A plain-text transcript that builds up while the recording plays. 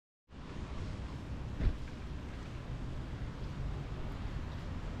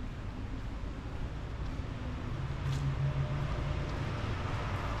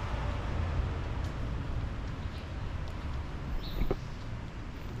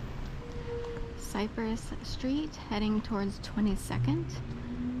Cypress Street heading towards 22nd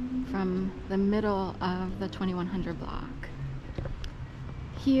from the middle of the 2100 block.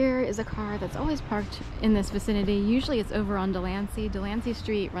 Here is a car that's always parked in this vicinity. Usually it's over on Delancey. Delancey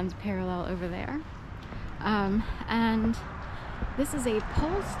Street runs parallel over there. And this is a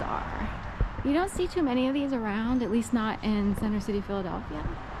Polestar. You don't see too many of these around, at least not in Center City, Philadelphia.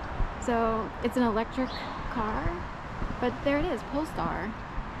 So it's an electric car, but there it is, Polestar.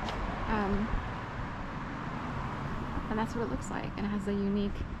 And that's what it looks like, and it has a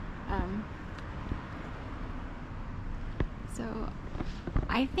unique, so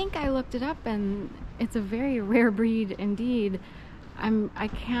I think I looked it up, and it's a very rare breed indeed. I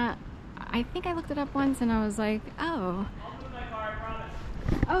think I looked it up once and I was like, oh. I'll move my car, I promise.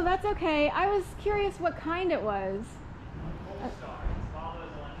 Oh, that's okay. I was curious what kind it was. Polestar. It's all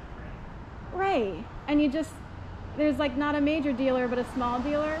those electric brands. Right. And you just, there's like not a major dealer, but a small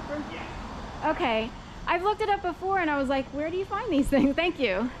dealer? Yeah. Okay. I've looked it up before and I was like, where do you find these things? Thank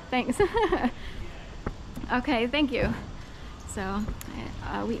you. Thanks. Okay, thank you. So,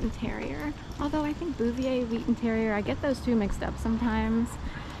 Wheaton Terrier. Although I think Bouvier, Wheaton Terrier, I get those two mixed up sometimes.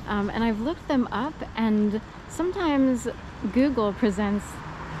 And I've looked them up, and sometimes Google presents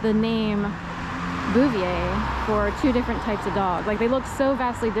the name Bouvier for two different types of dogs. Like, they look so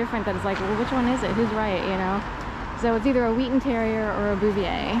vastly different that it's like, well, which one is it? Who's right, you know? So it's either a Wheaton Terrier or a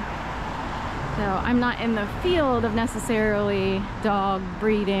Bouvier. So I'm not in the field of necessarily dog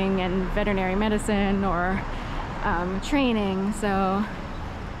breeding and veterinary medicine or training, so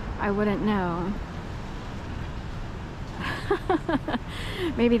I wouldn't know.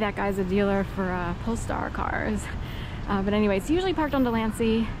 Maybe that guy's a dealer for Polestar cars. But anyway, it's usually parked on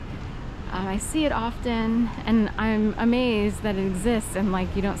Delancey. I see it often, and I'm amazed that it exists, and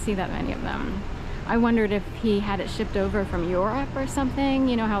like you don't see that many of them. I wondered if he had it shipped over from Europe or something.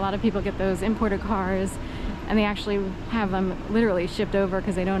 You know how a lot of people get those imported cars and they actually have them literally shipped over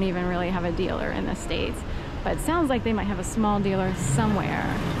because they don't even really have a dealer in the States. But it sounds like they might have a small dealer somewhere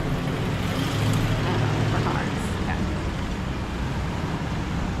for cars. Okay.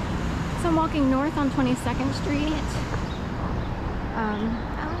 So I'm walking north on 22nd Street.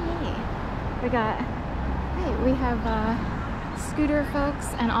 We have scooter folks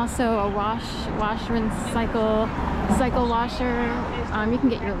and also a wash, rinse, cycle washer. You can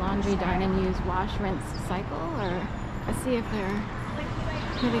get your laundry done and use wash, rinse, cycle, or let's see if they're,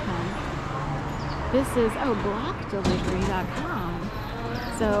 here they come. This is, blockdelivery.com.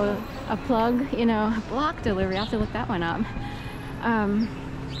 So a plug, you know, block delivery, I have to look that one up.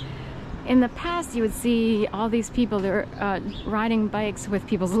 In the past, you would see all these people that are riding bikes with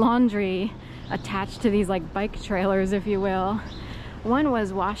people's laundry attached to these like bike trailers, if you will. One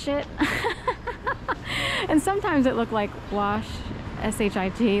was Wash It, and sometimes it looked like Wash,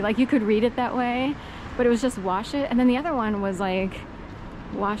 S-H-I-T, like you could read it that way, but it was just Wash It. And then the other one was like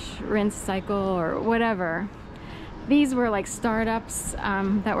Wash, Rinse, Cycle, or whatever. These were like startups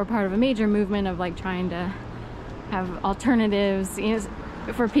that were part of a major movement of like trying to have alternatives, you know,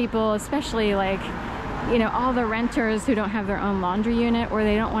 for people, especially like, you know, all the renters who don't have their own laundry unit, or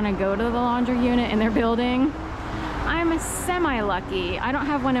they don't want to go to the laundry unit in their building. I'm semi-lucky. I don't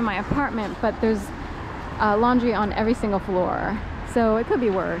have one in my apartment, but there's laundry on every single floor, so it could be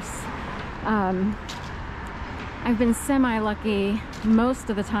worse. I've been semi-lucky most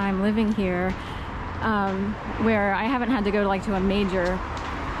of the time living here, where I haven't had to go to a major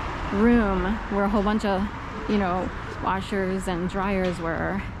room where a whole bunch of, you know, washers and dryers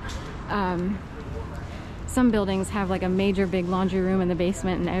were. Some buildings have like a major big laundry room in the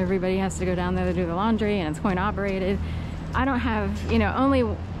basement and everybody has to go down there to do the laundry and it's coin operated. I don't have, you know, only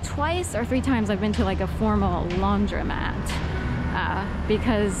twice or 3 times I've been to like a formal laundromat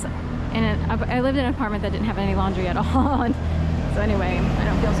because I lived in an apartment that didn't have any laundry at all. And so anyway, I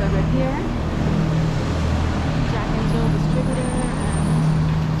don't feel so good here. Jack and Jill distributor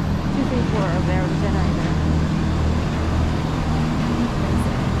and 234 over there with the generator.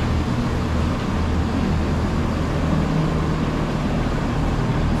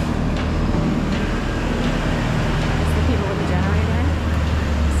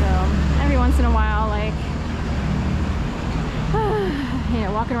 Once in a while, like, you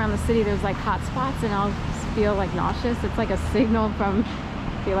know, walking around the city, there's like hot spots and I'll feel like nauseous. It's like a signal from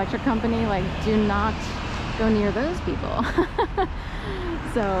the electric company, like, do not go near those people.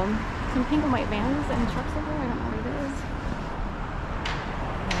 So some pink and white vans and trucks over there. I don't know what it is.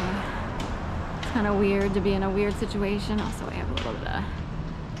 It's kind of weird to be in a weird situation. Also, I have a little bit of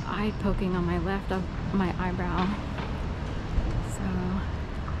eye poking on my left of my eyebrow.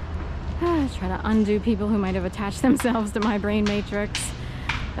 Try to undo people who might have attached themselves to my brain matrix.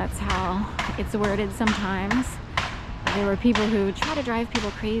 That's how it's worded sometimes. There were people who try to drive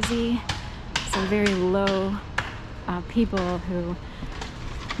people crazy, some very low people who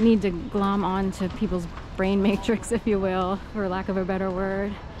need to glom on to people's brain matrix, if you will, for lack of a better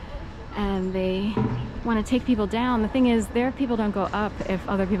word. And they want to take people down. The thing is, their people don't go up if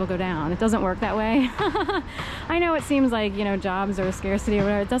other people go down. It doesn't work that way. I know it seems like, you know, jobs or scarcity or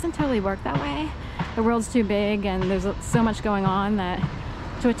whatever. It doesn't totally work that way. The world's too big and there's so much going on that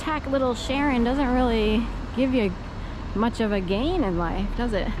to attack little Sharon doesn't really give you much of a gain in life,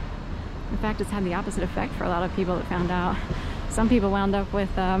 does it? In fact, it's had the opposite effect for a lot of people that found out. Some people wound up with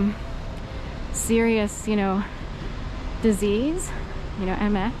serious, you know, disease, you know,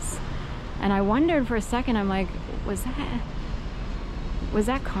 MS. And I wondered for a second, I'm like, was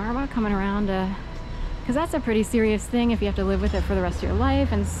that karma coming around to, because that's a pretty serious thing if you have to live with it for the rest of your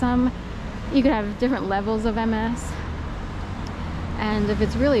life. And you could have different levels of MS. And if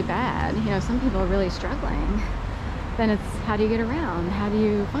it's really bad, you know, some people are really struggling, then it's how do you get around? How do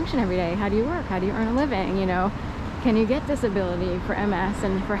you function every day? How do you work? How do you earn a living? You know, can you get disability for MS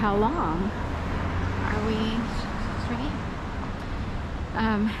and for how long? Are we straight?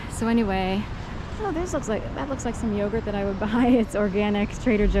 So anyway, oh, that looks like some yogurt that I would buy. It's organic,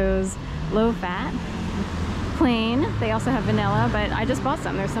 Trader Joe's, low fat, plain. They also have vanilla, but I just bought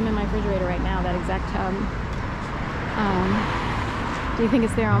some. There's some in my refrigerator right now, that exact tub. Do you think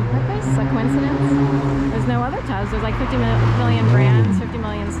it's there on purpose? A coincidence? There's no other tubs. There's like 50 million brands, 50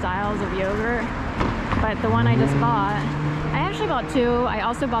 million styles of yogurt. But the one I just bought, I actually bought two. I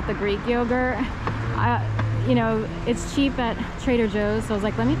also bought the Greek yogurt. You know, it's cheap at Trader Joe's, so I was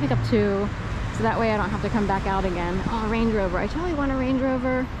like, let me pick up two, so that way I don't have to come back out again. Oh, Range Rover. I totally want a Range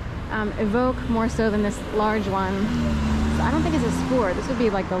Rover. Evoque more so than this large one. So I don't think it's a Sport. This would be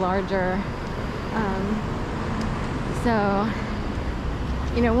like the larger. So,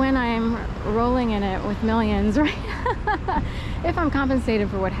 you know, when I'm rolling in it with millions, right? If I'm compensated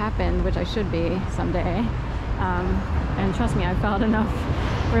for what happened, which I should be someday, and trust me, I've filed enough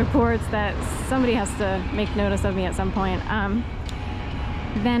reports that somebody has to make notice of me at some point,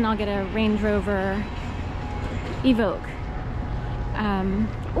 then I'll get a Range Rover Evoque,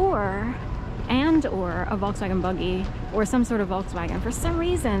 or a Volkswagen buggy, or some sort of Volkswagen. For some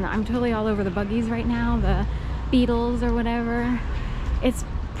reason, I'm totally all over the buggies right now, the Beetles or whatever. It's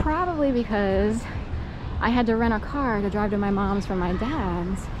probably because I had to rent a car to drive to my mom's from my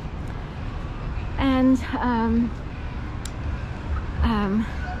dad's. And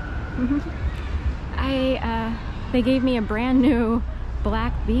they gave me a brand new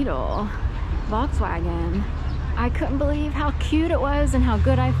black Beetle Volkswagen. I couldn't believe how cute it was and how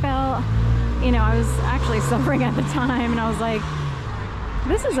good I felt. You know, I was actually suffering at the time, and I was like,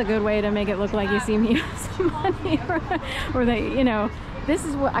 this is a good way to make it look like you see me some money, or that, you know, this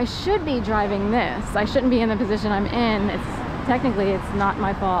is what I should be driving. This I shouldn't be in the position I'm in. Technically it's not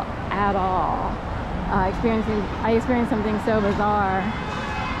my fault at all. I experienced something so bizarre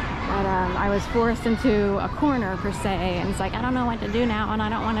that I was forced into a corner, per se, and it's like, I don't know what to do now, and I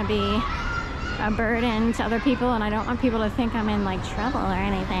don't want to be a burden to other people, and I don't want people to think I'm in like trouble or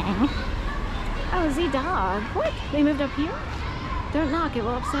anything. Oh, Z-Dog. What? They moved up here? Don't knock, it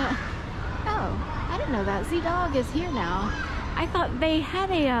will upset. Oh, I didn't know that. Z-Dog is here now. I thought they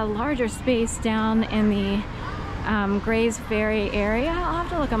had a larger space down in the Gray's Ferry area. I'll have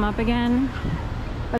to look them up again.